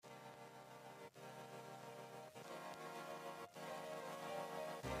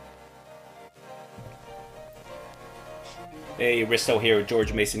Hey, Risto here at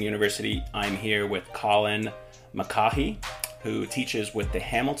George Mason University. I'm here with Colin McCaughey, who teaches with the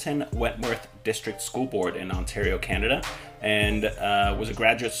Hamilton Wentworth District School Board in Ontario, Canada, and was a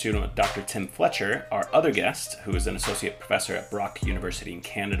graduate student with Dr. Tim Fletcher, our other guest, who is an associate professor at Brock University in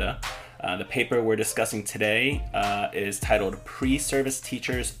Canada. The paper we're discussing today is titled Pre-Service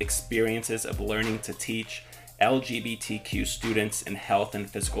Teachers' Experiences of Learning to Teach LGBTQ Students in Health and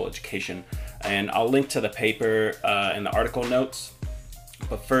Physical Education. And I'll link to the paper in the article notes.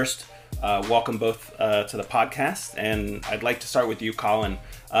 But first, welcome both to the podcast. And I'd like to start with you, Colin.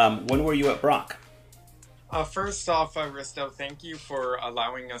 When were you at Brock? First off, Risto, thank you for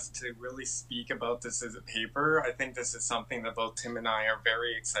allowing us to really speak about this as a paper. I think this is something that both Tim and I are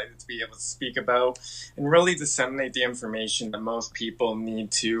very excited to be able to speak about and really disseminate the information that most people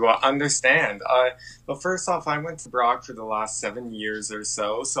need to understand. But first off, I went to Brock for the last 7 years or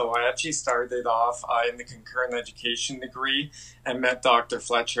so. So I actually started off in the concurrent education degree and met Dr.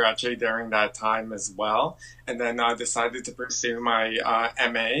 Fletcher actually during that time as well. And then I decided to pursue my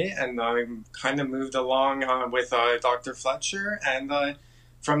MA, and I kind of moved along with Dr. Fletcher. And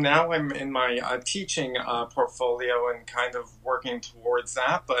from now I'm in my teaching portfolio and kind of working towards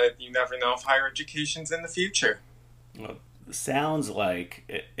that. But you never know if higher education's in the future. Well, sounds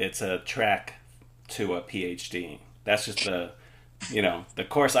like it's a track to a PhD. That's just the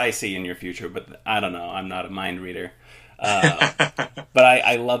course I see in your future. But I don't know. I'm not a mind reader. But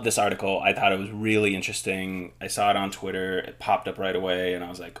I love this article. I thought it was really interesting. I saw it on Twitter. It popped up right away, and I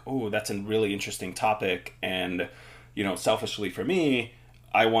was like, "Oh, that's a really interesting topic." And selfishly for me,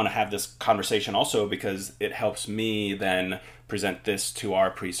 I want to have this conversation also because it helps me then present this to our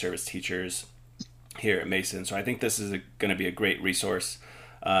pre-service teachers here at Mason. So I think this is going to be a great resource.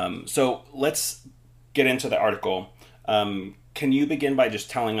 So let's get into the article. Can you begin by just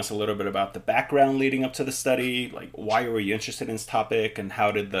telling us a little bit about the background leading up to the study? Like, why were you interested in this topic, and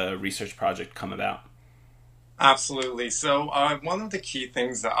how did the research project come about? Absolutely. So one of the key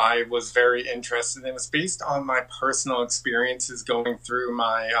things that I was very interested in was based on my personal experiences going through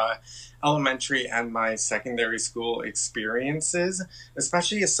my elementary and my secondary school experiences,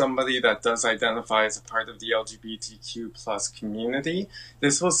 especially as somebody that does identify as a part of the LGBTQ plus community.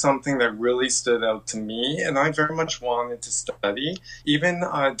 This was something that really stood out to me, and I very much wanted to study. Even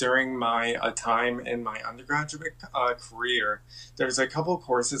during my time in my undergraduate career, there's a couple of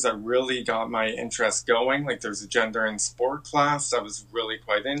courses that really got my interest going. Like there's a gender and sport class that was really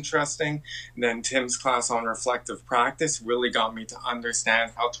quite interesting. And then Tim's class on reflective practice really got me to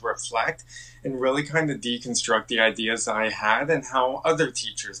understand how to reflect and really kind of deconstruct the ideas that I had and how other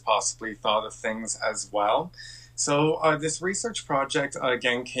teachers possibly thought of things as well. So this research project,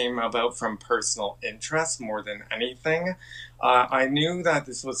 again, came about from personal interest more than anything. I knew that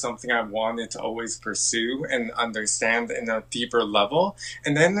this was something I wanted to always pursue and understand in a deeper level,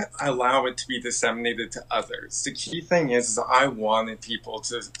 and then allow it to be disseminated to others. The key thing is I wanted people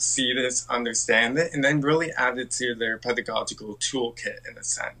to see this, understand it, and then really add it to their pedagogical toolkit in a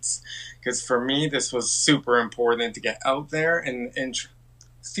sense. Because for me, this was super important to get out there, and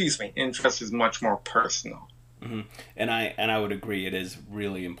interest is much more personal. Mm-hmm. And I would agree. It is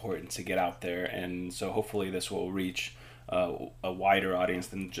really important to get out there, and so hopefully this will reach a wider audience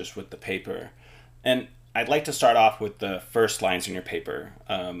than just with the paper. And I'd like to start off with the first lines in your paper,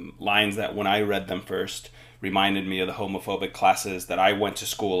 lines that when I read them first reminded me of the homophobic classes that I went to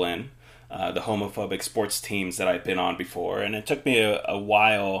school in, the homophobic sports teams that I've been on before, and it took me a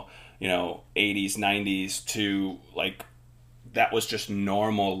while, 80s, 90s to like. That was just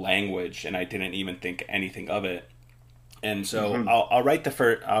normal language, and I didn't even think anything of it. And so I'll read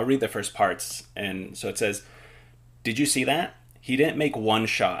the first parts. And so it says, "Did you see that? He didn't make one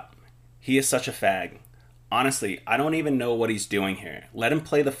shot. He is such a fag. Honestly, I don't even know what he's doing here. Let him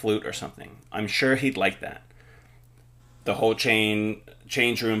play the flute or something. I'm sure he'd like that." The whole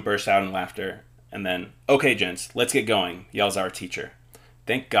change room burst out in laughter. And then, "Okay, gents, let's get going," yells our teacher.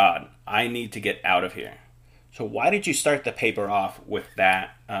 Thank God, I need to get out of here. So why did you start the paper off with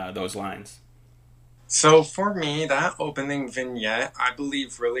those lines? So for me, that opening vignette, I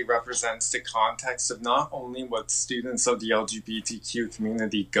believe, really represents the context of not only what students of the LGBTQ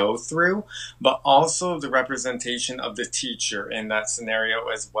community go through, but also the representation of the teacher in that scenario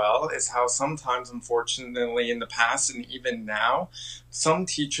as well, is how sometimes, unfortunately, in the past and even now, some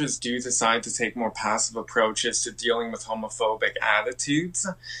teachers do decide to take more passive approaches to dealing with homophobic attitudes.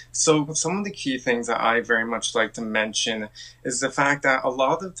 So some of the key things that I very much like to mention is the fact that a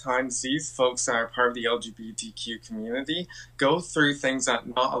lot of times these folks that are part of the LGBTQ community go through things that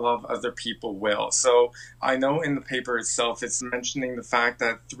not a lot of other people will. So I know in the paper itself, it's mentioning the fact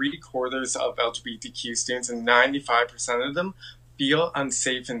that 3/4 of LGBTQ students and 95% of them feel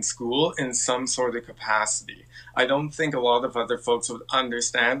unsafe in school in some sort of capacity. I don't think a lot of other folks would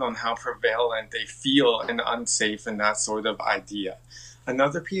understand on how prevalent they feel and unsafe in that sort of idea.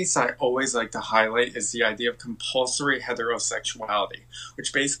 Another piece I always like to highlight is the idea of compulsory heterosexuality,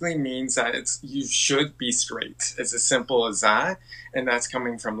 which basically means that you should be straight. It's as simple as that, and that's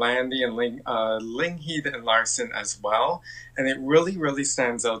coming from Landy and Lingheed and Larson as well. And it really, really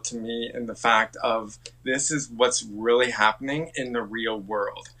stands out to me in the fact of this is what's really happening in the real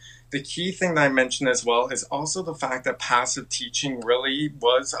world. The key thing that I mentioned as well is also the fact that passive teaching really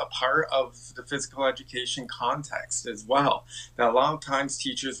was a part of the physical education context as well. That a lot of times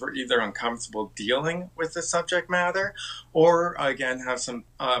teachers were either uncomfortable dealing with the subject matter or, again, have some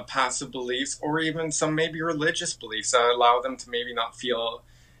passive beliefs or even some maybe religious beliefs that allow them to maybe not feel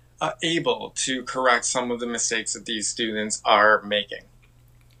able to correct some of the mistakes that these students are making.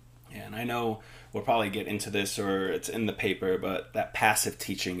 Yeah, and I know we'll probably get into this, or it's in the paper, but that passive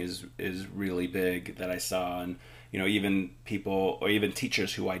teaching is really big that I saw. And, even people or even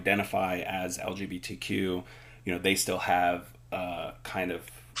teachers who identify as LGBTQ, they still have kind of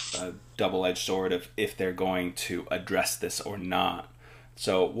a double-edged sword of if they're going to address this or not.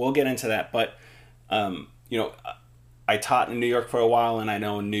 So we'll get into that. But, I taught in New York for a while, and I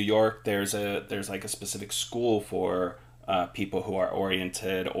know in New York there's like a specific school for people who are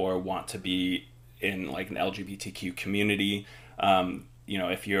oriented or want to be in like an LGBTQ community.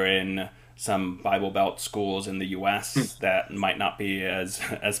 If you're in some Bible Belt schools in the U.S., that might not be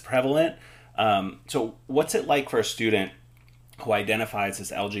as prevalent. So what's it like for a student who identifies as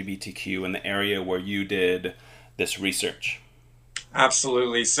LGBTQ in the area where you did this research?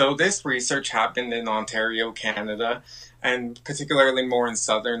 Absolutely. So this research happened in Ontario, Canada, and particularly more in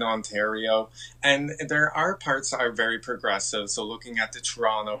southern Ontario. And there are parts that are very progressive. So looking at the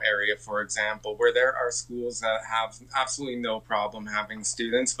Toronto area, for example, where there are schools that have absolutely no problem having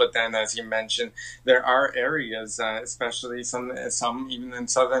students. But then, as you mentioned, there are areas, especially some even in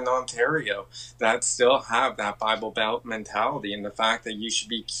southern Ontario, that still have that Bible Belt mentality and the fact that you should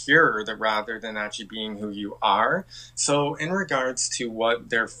be cured rather than actually being who you are. So in regards to what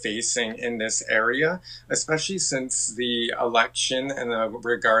they're facing in this area, especially since the election and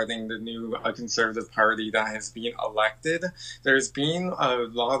regarding the new Conservative Party that has been elected, there's been a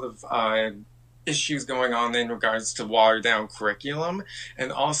lot of issues going on in regards to watered down curriculum,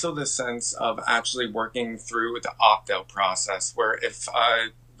 and also the sense of actually working through the opt-out process, where if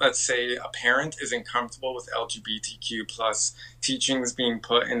let's say a parent isn't comfortable with LGBTQ plus teachings being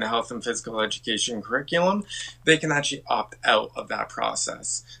put in the health and physical education curriculum, they can actually opt out of that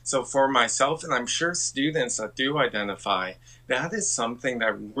process. So for myself, and I'm sure students that do identify, that is something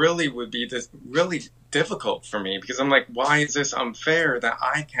that really would be really difficult for me, because I'm like, why is this unfair that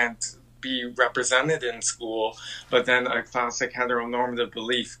I can't be represented in school, but then a classic heteronormative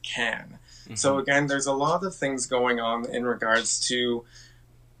belief can? Mm-hmm. So again, there's a lot of things going on in regards to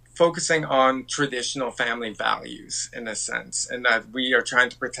focusing on traditional family values in a sense, and that we are trying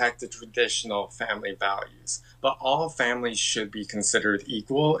to protect the traditional family values. But all families should be considered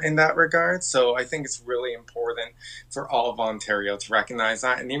equal in that regard. So I think it's really important for all of Ontario to recognize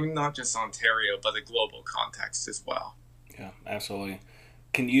that, and even not just Ontario, but a global context as well. Yeah, absolutely.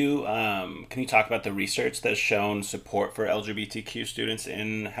 Can you talk about the research that's shown support for LGBTQ students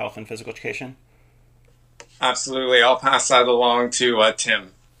in health and physical education? Absolutely. I'll pass that along to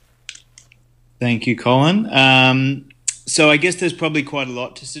Tim. Thank you, Colin. So I guess there's probably quite a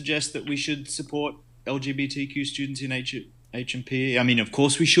lot to suggest that we should support LGBTQ students in HMP. I mean, of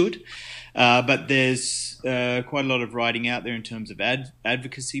course we should, but there's quite a lot of writing out there in terms of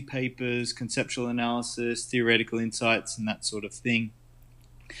advocacy papers, conceptual analysis, theoretical insights, and that sort of thing.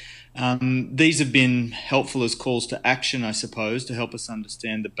 These have been helpful as calls to action, I suppose, to help us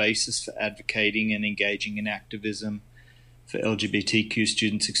understand the basis for advocating and engaging in activism for LGBTQ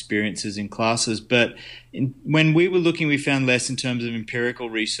students' experiences in classes. But when we were looking, we found less in terms of empirical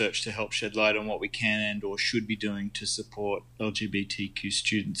research to help shed light on what we can and or should be doing to support LGBTQ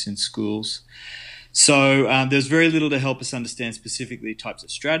students in schools. So there's very little to help us understand specifically types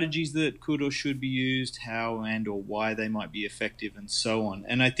of strategies that could or should be used, how and or why they might be effective, and so on.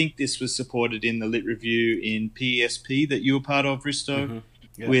 And I think this was supported in the Lit Review in PESP that you were part of, Risto. Mm-hmm.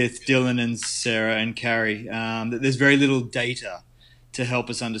 Yeah. With Dylan and Sarah and Carrie, that there's very little data to help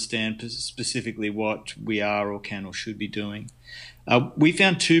us understand specifically what we are or can or should be doing. We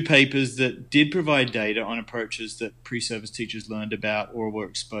found 2 papers that did provide data on approaches that pre-service teachers learned about or were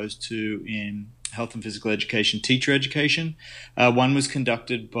exposed to in health and physical education, teacher education. One was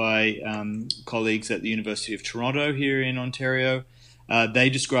conducted by colleagues at the University of Toronto here in Ontario. They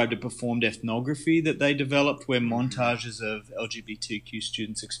described a performed ethnography that they developed where montages of LGBTQ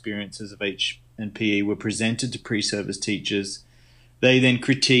students' experiences of H and PE were presented to pre-service teachers. They then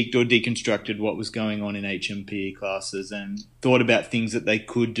critiqued or deconstructed what was going on in HMPE classes and thought about things that they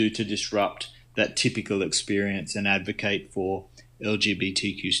could do to disrupt that typical experience and advocate for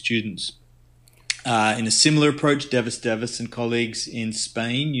LGBTQ students. In a similar approach, Devis and colleagues in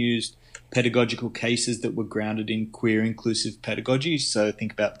Spain used pedagogical cases that were grounded in queer inclusive pedagogy. So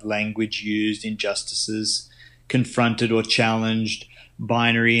think about language used, injustices, confronted or challenged,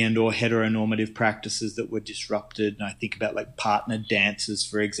 binary and or heteronormative practices that were disrupted. And I think about like partner dances,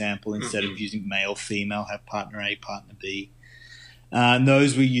 for example, instead of using male, female, have partner A, partner B. And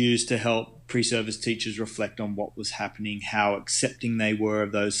those were used to help pre-service teachers reflect on what was happening, how accepting they were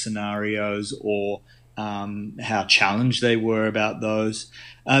of those scenarios, or how challenged they were about those.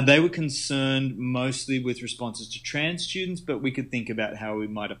 They were concerned mostly with responses to trans students, but we could think about how we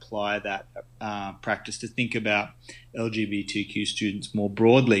might apply that practice to think about LGBTQ students more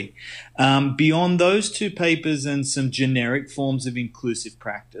broadly. Beyond those 2 papers and some generic forms of inclusive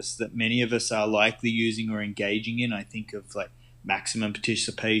practice that many of us are likely using or engaging in, I think of like maximum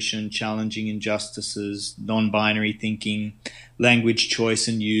participation, challenging injustices, non-binary thinking, language choice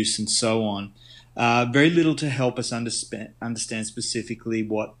and use, and so on. Very little to help us understand specifically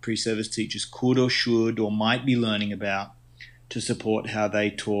what pre-service teachers could or should or might be learning about to support how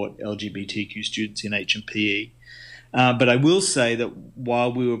they taught LGBTQ students in HMPE. But I will say that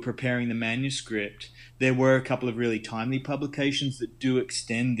while we were preparing the manuscript, there were a couple of really timely publications that do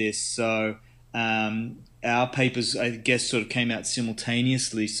extend this. So our papers, I guess, sort of came out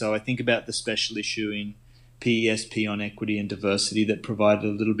simultaneously. So I think about the special issue in PESP on equity and diversity that provided a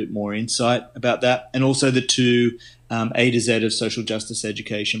little bit more insight about that, and also the 2 A to Z of social justice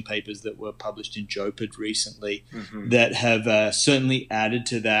education papers that were published in JOPED recently that have certainly added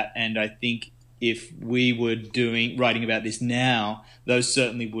to that. And I think if we were writing about this now, those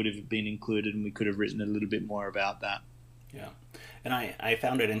certainly would have been included, and we could have written a little bit more about that. Yeah, and I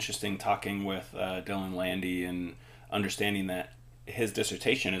found it interesting talking with Dylan Landy and understanding that his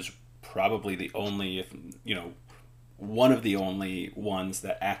dissertation is probably the only, one of the only ones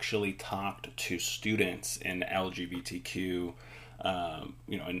that actually talked to students in LGBTQ,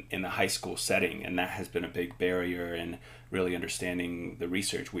 in the high school setting. And that has been a big barrier in really understanding the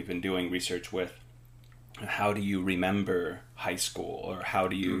research. We've been doing research with how do you remember high school, or how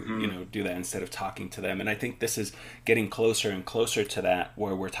do you, do that instead of talking to them. And I think this is getting closer and closer to that,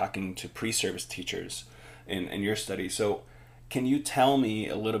 where we're talking to pre-service teachers in your study. So can you tell me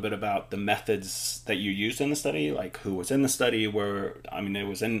a little bit about the methods that you used in the study, like who was in the study? It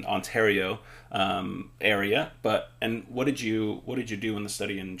was in Ontario area, and what did you do in the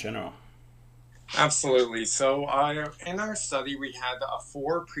study in general? Absolutely. So in our study, we had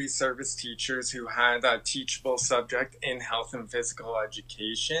 4 pre-service teachers who had a teachable subject in health and physical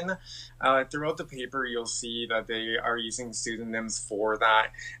education. Throughout the paper, you'll see that they are using pseudonyms for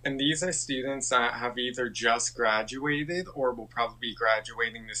that. And these are students that have either just graduated or will probably be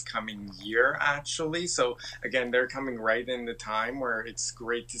graduating this coming year, actually. So again, they're coming right in the time where it's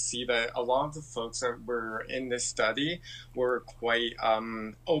great to see that a lot of the folks that were in this study were quite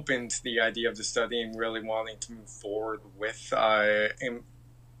open to the idea of the study and really wanting to move forward with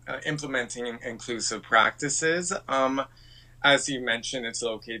implementing inclusive practices. As you mentioned, it's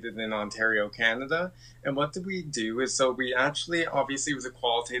located in Ontario, Canada. And what did we do is, so we actually, obviously it was a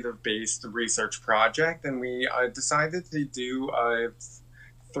qualitative based research project, and we decided to do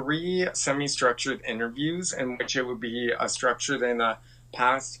 3 semi-structured interviews in which it would be structured in a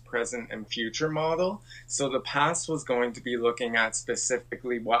past, present, and future model. So the past was going to be looking at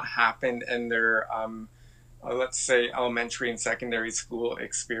specifically what happened in their, let's say, elementary and secondary school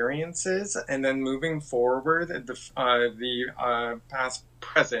experiences. And then moving forward, the past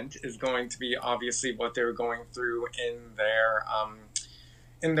present is going to be obviously what they were going through in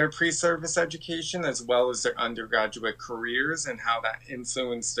their pre-service education, as well as their undergraduate careers and how that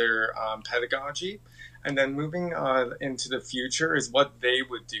influenced their pedagogy. And then moving into the future is what they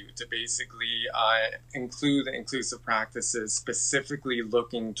would do to basically include inclusive practices, specifically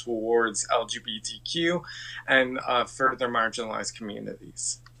looking towards LGBTQ and further marginalized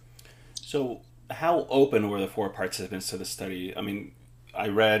communities. So how open were the 4 participants to the study? I mean, I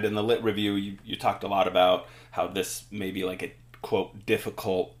read in the Lit Review, you talked a lot about how this may be like a quote,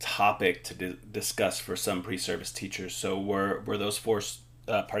 difficult topic to discuss for some pre-service teachers. So were those four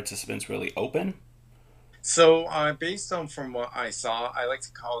participants really open? So, based on from what I saw, I like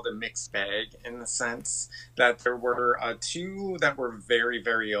to call it a mixed bag in the sense that there were two that were very,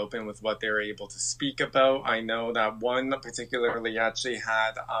 very open with what they were able to speak about. I know that one particularly actually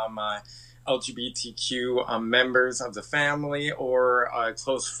had LGBTQ members of the family or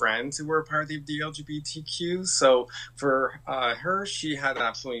close friends who were part of the LGBTQ. So for her, she had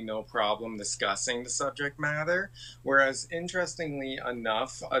absolutely no problem discussing the subject matter. Whereas, interestingly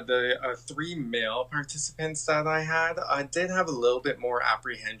enough, the three male participants that I had did have a little bit more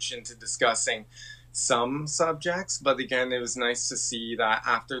apprehension to discussing some subjects, but again, it was nice to see that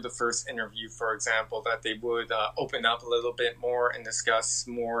after the first interview, for example, that they would open up a little bit more and discuss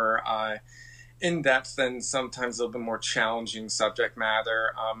more in depth and sometimes a little bit more challenging subject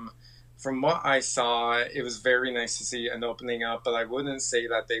matter. From what I saw, it was very nice to see an opening up, but I wouldn't say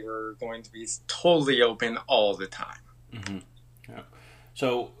that they were going to be totally open all the time. Mm-hmm. Yeah.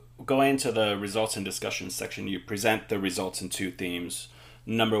 So going into the results and discussion section, you present the results in two themes.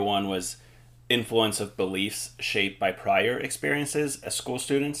 Number one was influence of beliefs shaped by prior experiences as school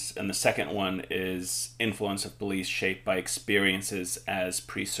students, and the second one is influence of beliefs shaped by experiences as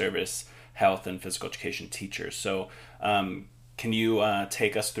pre-service health and physical education teachers. So can you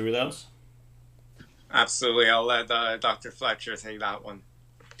take us through those? Absolutely. I'll let Dr. Fletcher take that one.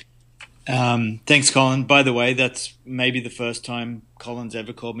 Thanks, Colin. By the way, that's maybe the first time Colin's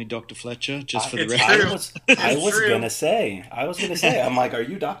ever called me Dr. Fletcher, just for the record. I was going to say, I'm like, are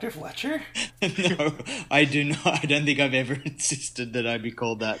you Dr. Fletcher? No, I do not. I don't think I've ever insisted that I be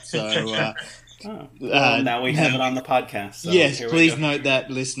called that. So well, now we have it on the podcast. So yes, please note that,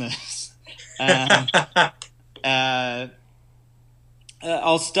 listeners.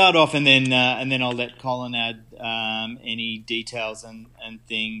 I'll start off and then I'll let Colin add any details and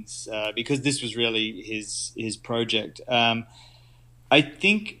things because this was really his project. I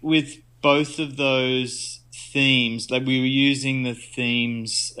think with both of those themes, like we were using the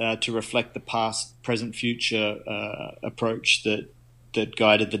themes to reflect the past, present, future approach that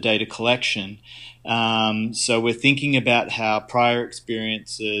guided the data collection. So we're thinking about how prior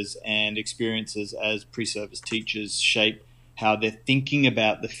experiences and experiences as pre-service teachers shape how they're thinking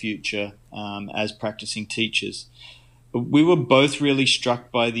about the future as practicing teachers. We were both really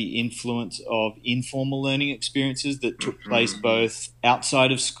struck by the influence of informal learning experiences that took place both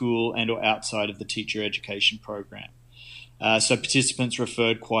outside of school and or outside of the teacher education program. So participants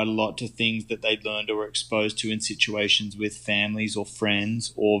referred quite a lot to things that they'd learned or were exposed to in situations with families or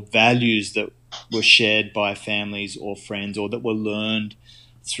friends, or values that were shared by families or friends, or that were learned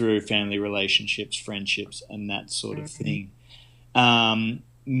through family relationships, friendships, and that sort of thing.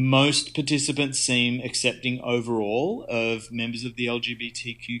 Most participants seem accepting overall of members of the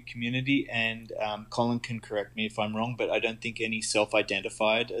LGBTQ community, and Colin can correct me if I'm wrong, but I don't think any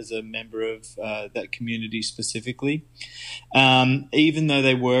self-identified as a member of that community specifically. Even though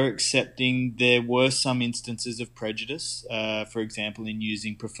they were accepting, there were some instances of prejudice, for example, in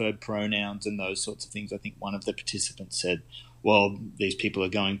using preferred pronouns and those sorts of things. I think one of the participants said, well, these people are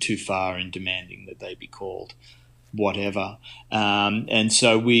going too far in demanding that they be called whatever. And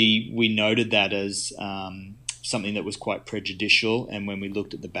so we noted that as something that was quite prejudicial. And when we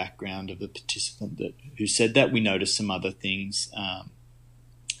looked at the background of the participant who said that, we noticed some other things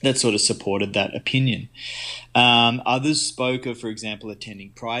that sort of supported that opinion. Others spoke of, for example,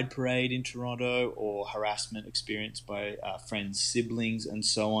 attending Pride Parade in Toronto or harassment experienced by friends' siblings and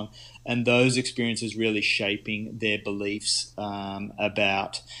so on. And those experiences really shaping their beliefs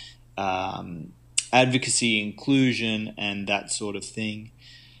about advocacy, inclusion, and that sort of thing.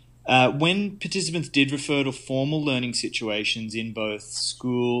 When participants did refer to formal learning situations in both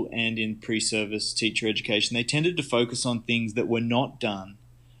school and in pre-service teacher education, they tended to focus on things that were not done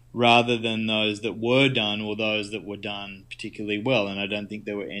rather than those that were done or those that were done particularly well. And I don't think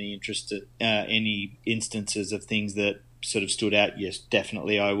there were any any instances of things that sort of stood out. Yes,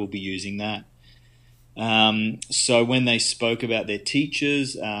 definitely I will be using that. So when they spoke about their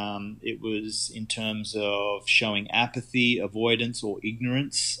teachers, it was in terms of showing apathy, avoidance, or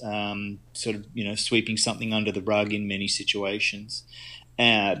ignorance, sort of, sweeping something under the rug in many situations.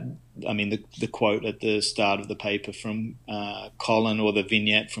 The quote at the start of the paper from Colin, or the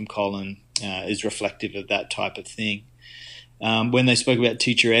vignette from Colin, is reflective of that type of thing. When they spoke about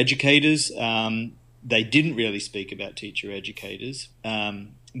teacher educators, they didn't really speak about teacher educators.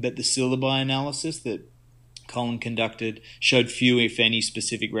 But the syllabi analysis that Colin conducted showed few, if any,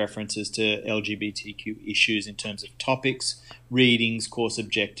 specific references to LGBTQ issues in terms of topics, readings, course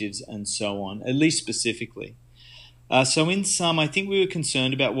objectives, and so on, at least specifically. So in sum, I think we were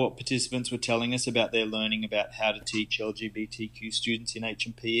concerned about what participants were telling us about their learning about how to teach LGBTQ students in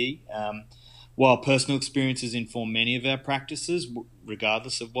HMPE. While personal experiences inform many of our practices,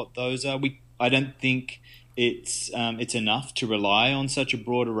 regardless of what those are, I don't think it's enough to rely on such a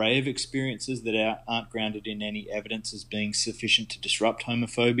broad array of experiences that aren't grounded in any evidence as being sufficient to disrupt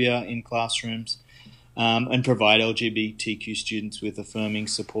homophobia in classrooms. And provide LGBTQ students with affirming,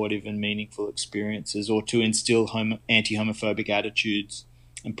 supportive and meaningful experiences, or to instill anti-homophobic attitudes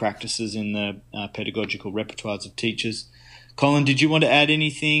and practices in the pedagogical repertoires of teachers. Colin, did you want to add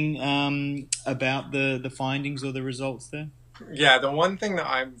anything about the findings or the results there? Yeah, the one thing that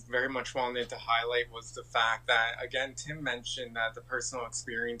I very much wanted to highlight was the fact that, again, Tim mentioned that the personal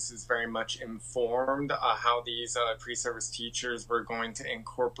experiences very much informed how these pre-service teachers were going to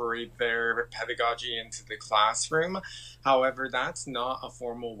incorporate their pedagogy into the classroom. However, that's not a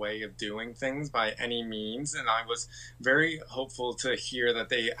formal way of doing things by any means, and I was very hopeful to hear that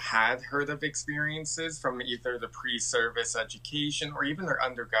they had heard of experiences from either the pre-service education or even their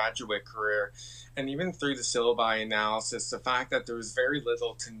undergraduate career. And even through the syllabi analysis, the fact that there was very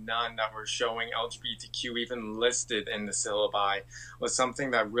little to none that were showing LGBTQ even listed in the syllabi was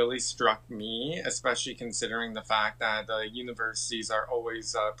something that really struck me, especially considering the fact that the universities are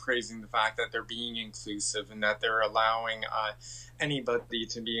always praising the fact that they're being inclusive and that they're allowing anybody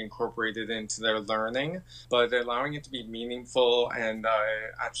to be incorporated into their learning, but allowing it to be meaningful and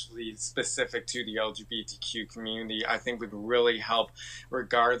actually specific to the LGBTQ community, I think would really help,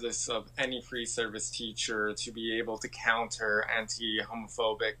 regardless of any pre-service teacher, to be able to counter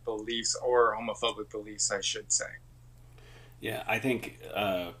anti-homophobic beliefs, or homophobic beliefs, I should say. Yeah, I think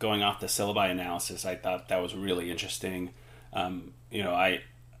going off the syllabi analysis, I thought that was really interesting. I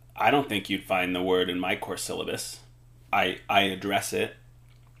don't think you'd find the word in my course syllabus. I address it,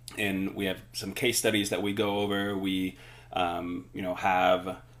 and we have some case studies that we go over. We,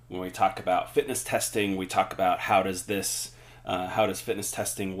 have, when we talk about fitness testing, we talk about how does fitness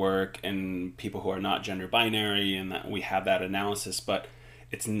testing work in people who are not gender binary, and that we have that analysis, but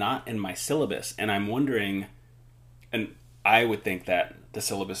it's not in my syllabus. And I'm wondering, and I would think that the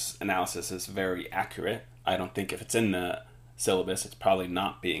syllabus analysis is very accurate. I don't think if it's in the syllabus, it's probably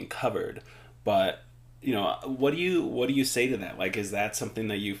not being covered, but what do you say to that? Like, is that something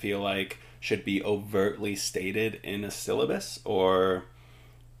that you feel like should be overtly stated in a syllabus, or?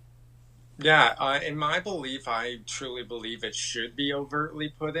 Yeah, in my belief, I truly believe it should be overtly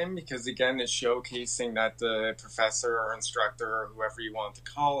put in, because again, it's showcasing that the professor or instructor, or whoever you want to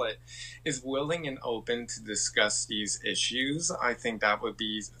call it, is willing and open to discuss these issues. I think that would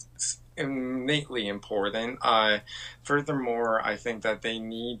be innately important. Furthermore, I think that they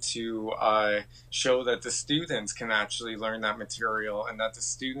need to show that the students can actually learn that material, and that the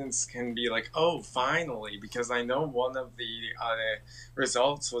students can be like, oh, finally, because I know one of the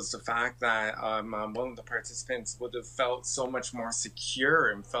results was the fact that one of the participants would have felt so much more secure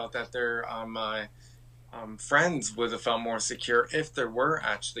and felt that their friends would have felt more secure if there were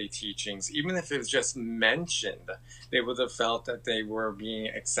actually teachings. Even if it was just mentioned, they would have felt that they were being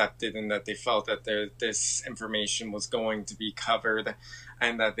accepted, and that they felt that this information was going to be covered,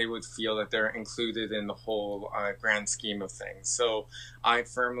 and that they would feel that they're included in the whole grand scheme of things. So I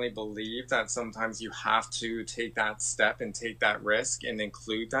firmly believe that sometimes you have to take that step and take that risk and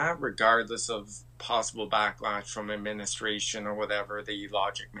include that, regardless of possible backlash from administration or whatever the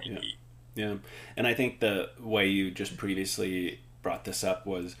logic may be. Yeah, and I think the way you just previously brought this up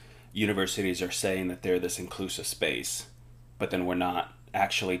was universities are saying that they're this inclusive space, but then we're not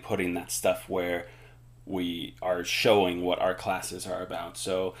actually putting that stuff where we are showing what our classes are about.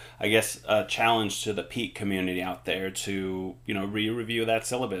 So I guess a challenge to the PEAK community out there to, re-review that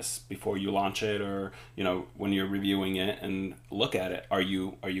syllabus before you launch it, or, when you're reviewing it, and look at it. Are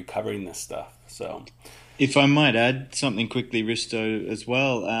you covering this stuff? So if I might add something quickly, Risto, as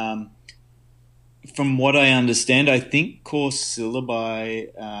well, from what I understand, I think course syllabi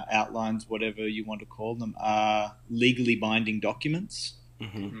outlines, whatever you want to call them, are legally binding documents.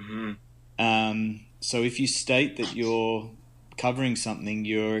 Mm-hmm. Mm-hmm. So if you state that you're covering something,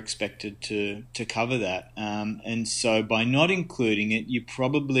 you're expected to cover that. And so by not including it, you're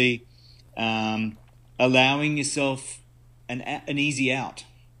probably allowing yourself an easy out.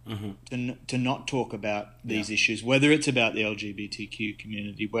 Mm-hmm. To not talk about these issues, whether it's about the LGBTQ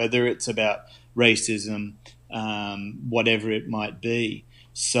community, whether it's about racism, whatever it might be.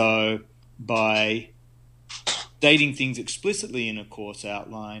 So by stating things explicitly in a course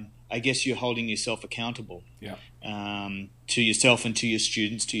outline, I guess you're holding yourself accountable to yourself and to your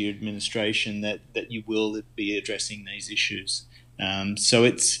students, to your administration, that you will be addressing these issues. So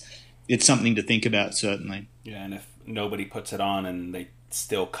it's something to think about, certainly. Yeah, and nobody puts it on and they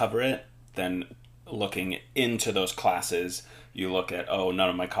still cover it, then looking into those classes, you look at, oh, none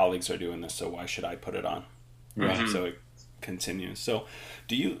of my colleagues are doing this, so why should I put it on? Right. So it continues. So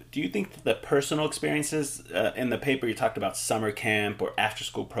do you think that the personal experiences in the paper, you talked about summer camp or after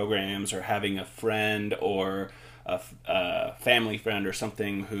school programs or having a friend or a family friend or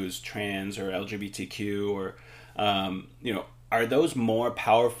something who's trans or LGBTQ or are those more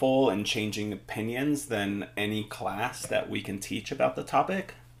powerful in changing opinions than any class that we can teach about the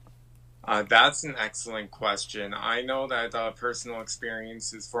topic? That's an excellent question. I know that personal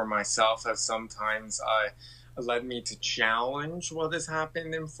experiences for myself have sometimes led me to challenge what has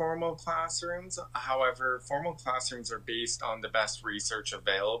happened in formal classrooms. However, formal classrooms are based on the best research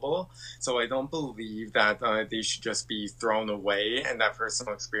available, so I don't believe that they should just be thrown away and that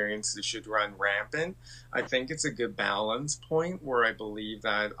personal experiences should run rampant. I think it's a good balance point where I believe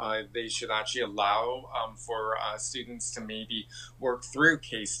that they should actually allow for students to maybe work through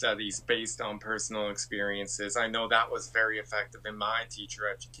case studies based on personal experiences. I know that was very effective in my teacher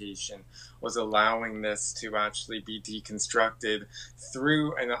education, was allowing this to actually be deconstructed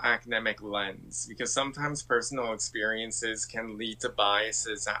through an academic lens, because sometimes personal experiences can lead to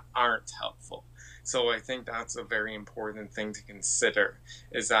biases that aren't helpful. So I think that's a very important thing to consider,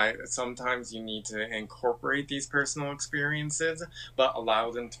 is that sometimes you need to incorporate these personal experiences, but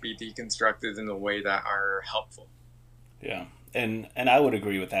allow them to be deconstructed in a way that are helpful. Yeah. And I would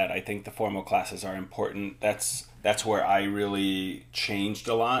agree with that. I think the formal classes are important. That's where I really changed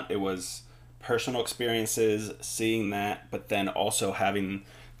a lot. It was personal experiences, seeing that, but then also having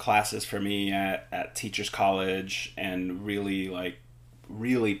classes for me at Teachers College and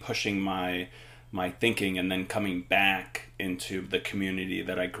really pushing my thinking, and then coming back into the community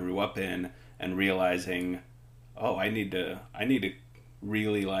that I grew up in and realizing, oh, I need to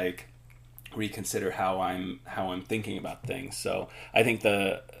really reconsider how I'm thinking about things. So I think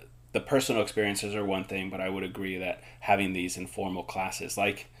the personal experiences are one thing, but I would agree that having these informal classes,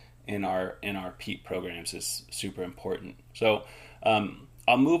 like in our PEAT programs, is super important. So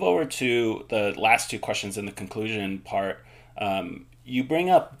I'll move over to the last two questions in the conclusion part. You bring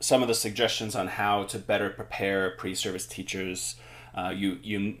up some of the suggestions on how to better prepare pre-service teachers.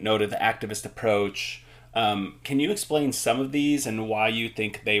 You noted the activist approach. Can you explain some of these and why you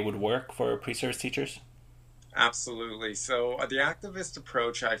think they would work for pre-service teachers? Absolutely. So the activist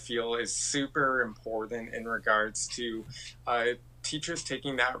approach, I feel, is super important in regards to teachers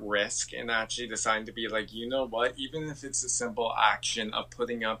taking that risk and actually deciding to be like, you know what, even if it's a simple action of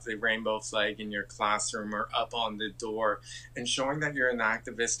putting up the rainbow flag in your classroom or up on the door, and showing that you're an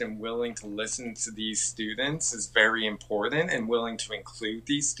activist and willing to listen to these students is very important, and willing to include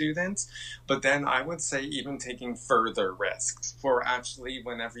these students. But then I would say even taking further risks for actually,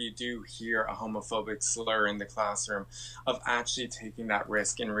 whenever you do hear a homophobic slur in the classroom, of actually taking that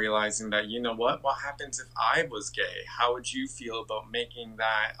risk and realizing that, you know what happens if I was gay? How would you feel about making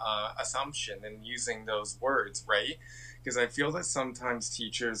that assumption and using those words, right? Because I feel that sometimes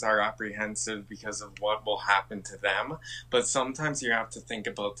teachers are apprehensive because of what will happen to them, but sometimes you have to think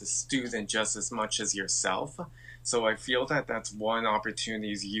about the student just as much as yourself. So I feel that that's one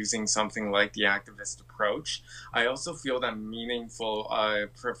opportunity, is using something like the activist approach. I also feel that meaningful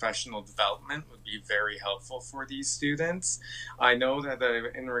professional development would be very helpful for these students. I know that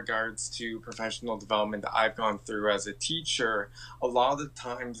in regards to professional development that I've gone through as a teacher, a lot of the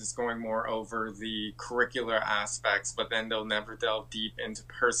times it's going more over the curricular aspects, but then they'll never delve deep into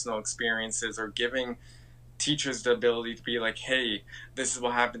personal experiences or giving teachers the ability to be like, hey, this is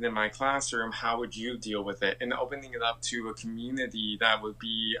what happened in my classroom, how would you deal with it? And opening it up to a community that would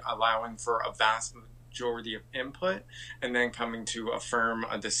be allowing for a vast majority of input, and then coming to affirm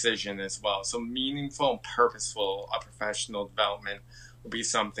a decision as well. So meaningful and purposeful professional development would be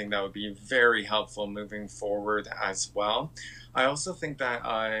something that would be very helpful moving forward as well. I also think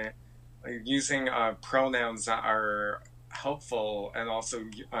that using pronouns that are helpful and also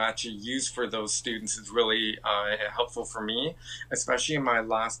actually used for those students is really helpful for me, especially in my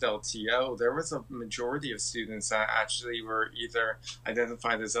last LTO. There was a majority of students that actually were either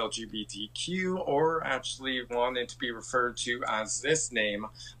identified as LGBTQ or actually wanted to be referred to as this name,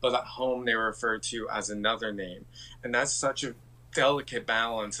 but at home they were referred to as another name. And that's such a delicate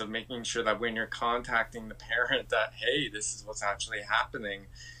balance of making sure that when you're contacting the parent that, hey, this is what's actually happening,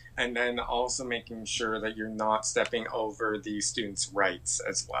 and then also making sure that you're not stepping over the students' rights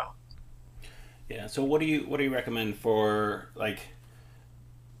as well. Yeah. So what do you recommend for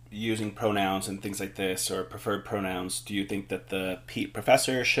using pronouns and things like this, or preferred pronouns? Do you think that the PEAT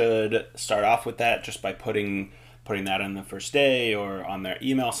professor should start off with that just by putting that on the first day or on their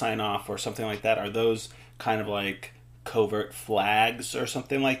email sign off or something like that? Are those kind of like covert flags or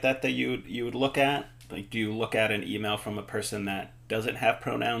something like that you would look at? Like, do you look at an email from a person that doesn't have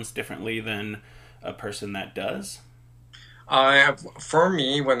pronouns differently than a person that does? For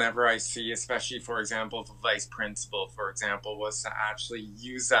me, whenever I see, especially for example, the vice principal, for example, was to actually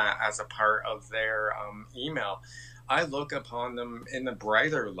use that as a part of their email, I look upon them in a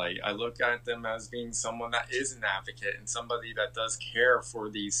brighter light. I look at them as being someone that is an advocate and somebody that does care for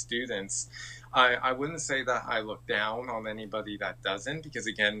these students. I wouldn't say that I look down on anybody that doesn't, because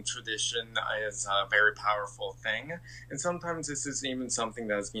again, tradition is a very powerful thing. And sometimes this is even something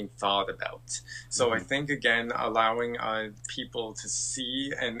that is being thought about. So I think, again, allowing people to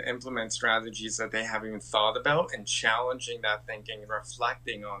see and implement strategies that they haven't even thought about and challenging that thinking and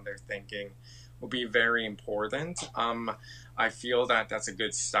reflecting on their thinking will be very important. I feel that that's a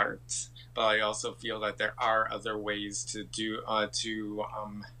good start, but I also feel that there are other ways to do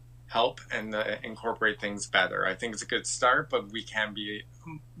help and incorporate things better. I think it's a good start, but we can be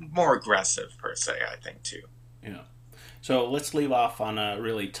more aggressive per se, I think, too. Yeah. So let's leave off on a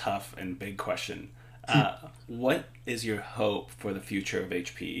really tough and big question. What is your hope for the future of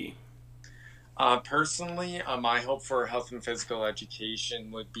HPE? Personally, my hope for health and physical education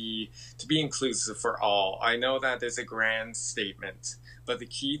would be to be inclusive for all. I know that is a grand statement, but the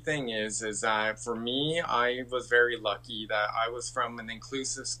key thing is that for me, I was very lucky that I was from an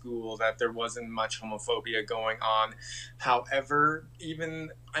inclusive school, that there wasn't much homophobia going on. However, even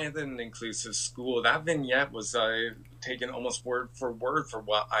at an inclusive school, that vignette was taken almost word for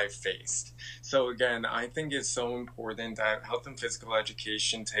what I faced. So again, I think it's so important that health and physical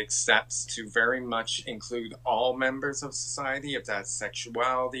education takes steps to very much include all members of society, if that's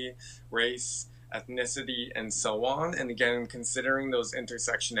sexuality, race, ethnicity, and so on. And again, considering those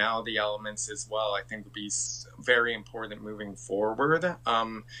intersectionality elements as well, I think would be very important moving forward.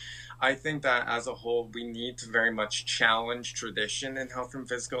 I think that as a whole, we need to very much challenge tradition in health and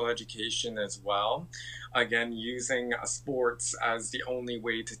physical education as well. Again, using sports as the only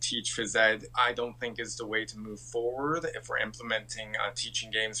way to teach phys ed, I don't think is the way to move forward. If we're implementing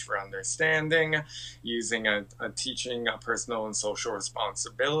teaching games for understanding, using a teaching personal and social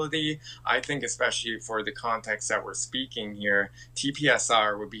responsibility, I think especially for the context that we're speaking here,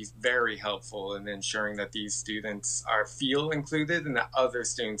 TPSR would be very helpful in ensuring that these students feel included and that other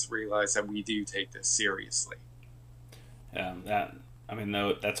students realize that we do take this seriously.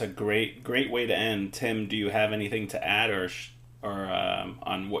 That's a great way to end. Tim, do you have anything to add or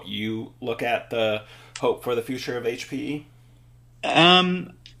on what you look at the hope for the future of HPE?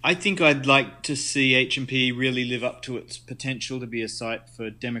 I think I'd like to see HMP really live up to its potential to be a site for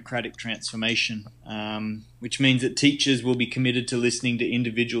democratic transformation, which means that teachers will be committed to listening to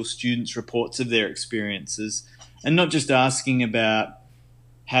individual students' reports of their experiences and not just asking about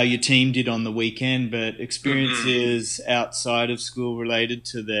how your team did on the weekend, but experiences outside of school related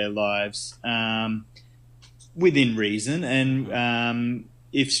to their lives, within reason. And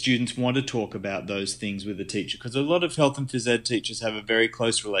if students want to talk about those things with the teacher, because a lot of health and phys ed teachers have a very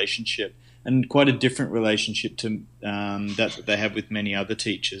close relationship and quite a different relationship to that they have with many other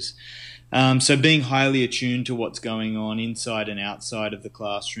teachers. So being highly attuned to what's going on inside and outside of the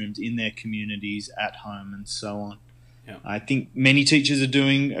classrooms, in their communities, at home, and so on. Yeah. I think many teachers are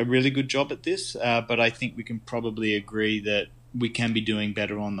doing a really good job at this, but I think we can probably agree that we can be doing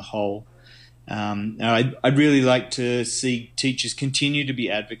better on the whole. I'd really like to see teachers continue to be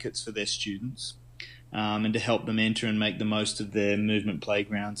advocates for their students and to help them enter and make the most of their movement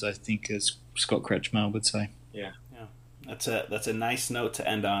playgrounds, I think, as Scott Kretschmar would say. Yeah. That's a nice note to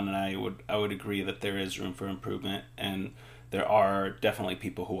end on, and I would agree that there is room for improvement, and there are definitely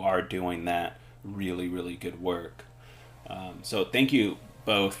people who are doing that really, really good work. So thank you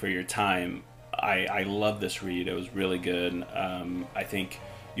both for your time. I love this read. It was really good. I think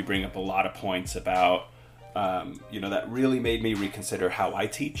you bring up a lot of points about, that really made me reconsider how I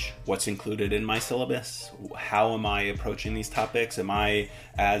teach, what's included in my syllabus, how am I approaching these topics? Am I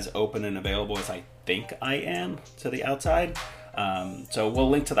as open and available as I think I am to the outside? So we'll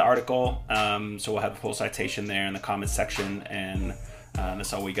link to the article. So we'll have a full citation there in the comments section, and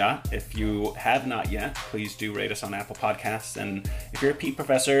that's all we got. If you have not yet, please do rate us on Apple Podcasts. And if you're a PE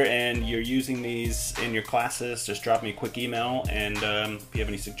professor and you're using these in your classes, just drop me a quick email. And if you have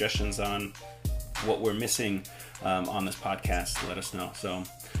any suggestions on what we're missing on this podcast, let us know. So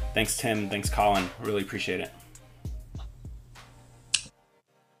thanks, Tim. Thanks, Colin. Really appreciate it.